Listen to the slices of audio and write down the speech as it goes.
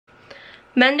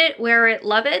Mend It, Wear It,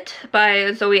 Love It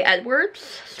by Zoe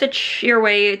Edwards. Stitch your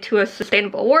way to a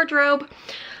sustainable wardrobe.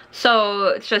 So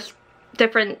it's just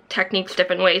different techniques,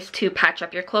 different ways to patch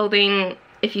up your clothing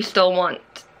if you still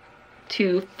want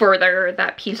to further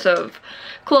that piece of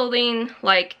clothing.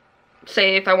 Like,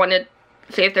 say if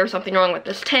there was something wrong with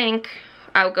this tank,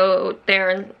 I would go there,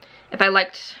 and if I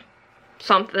liked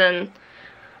something,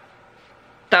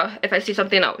 if I see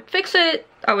something that would fix it,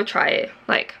 I would try it.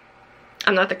 Like,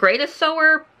 I'm not the greatest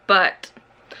sewer, but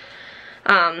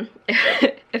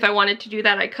if I wanted to do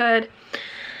that, I could.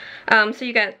 So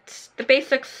you get the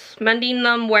basics: mending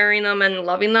them, wearing them, and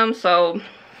loving them. So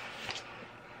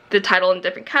the title in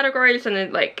different categories, and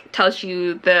it like tells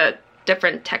you the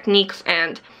different techniques,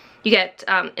 and you get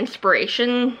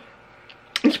inspirations.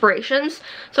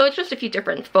 So it's just a few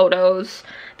different photos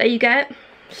that you get.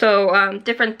 So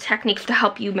different techniques to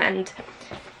help you mend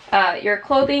your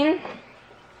clothing.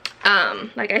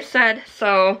 Like I said,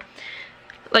 so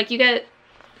like you get,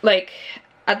 like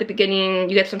at the beginning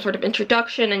you get some sort of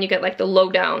introduction, and you get like the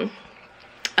lowdown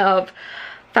of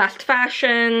fast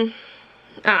fashion.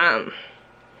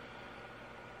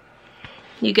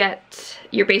 You get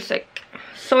your basic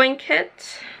sewing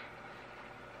kit.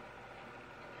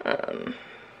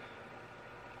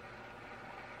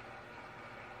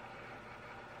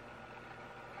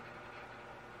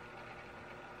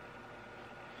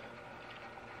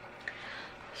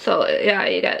 So yeah,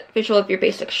 you get visual of your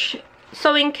basic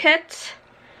sewing kit.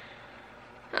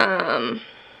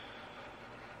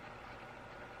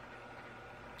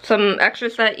 Some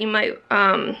extras that you might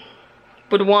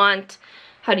would want: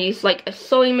 how to use like a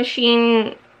sewing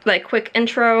machine, like quick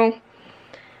intro.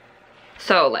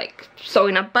 So like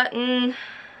sewing a button.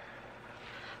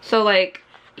 So like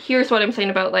here's what I'm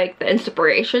saying about like the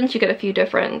inspirations. You get a few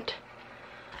different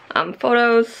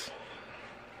photos.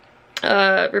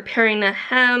 Repairing a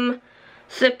hem,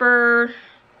 zipper,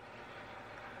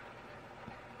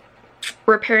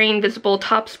 repairing visible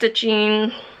top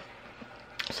stitching.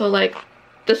 So like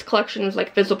this collection is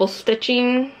like visible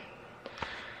stitching.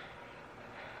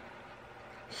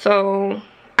 So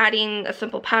adding a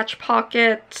simple patch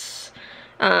pocket,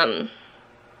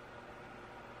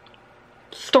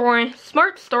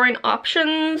 smart storing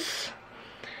options,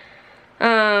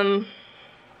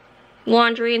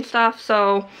 laundry and stuff.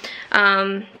 So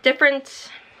different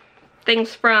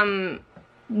things from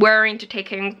wearing to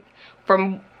taking,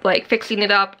 from like fixing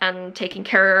it up and taking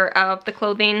care of the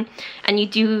clothing. And you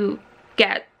do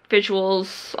get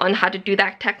visuals on how to do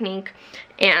that technique,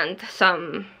 and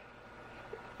some,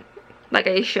 like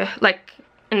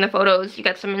in the photos, you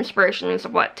get some inspirations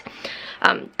of what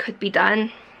could be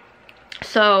done.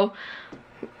 So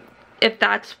if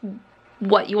that's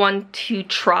what you want to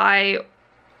try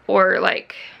or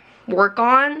like work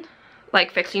on,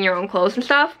 like fixing your own clothes and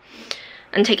stuff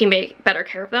and taking better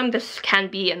care of them, this can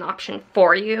be an option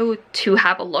for you to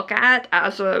have a look at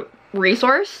as a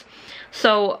resource.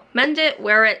 So Mend It,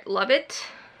 Wear It, Love It.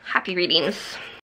 Happy readings.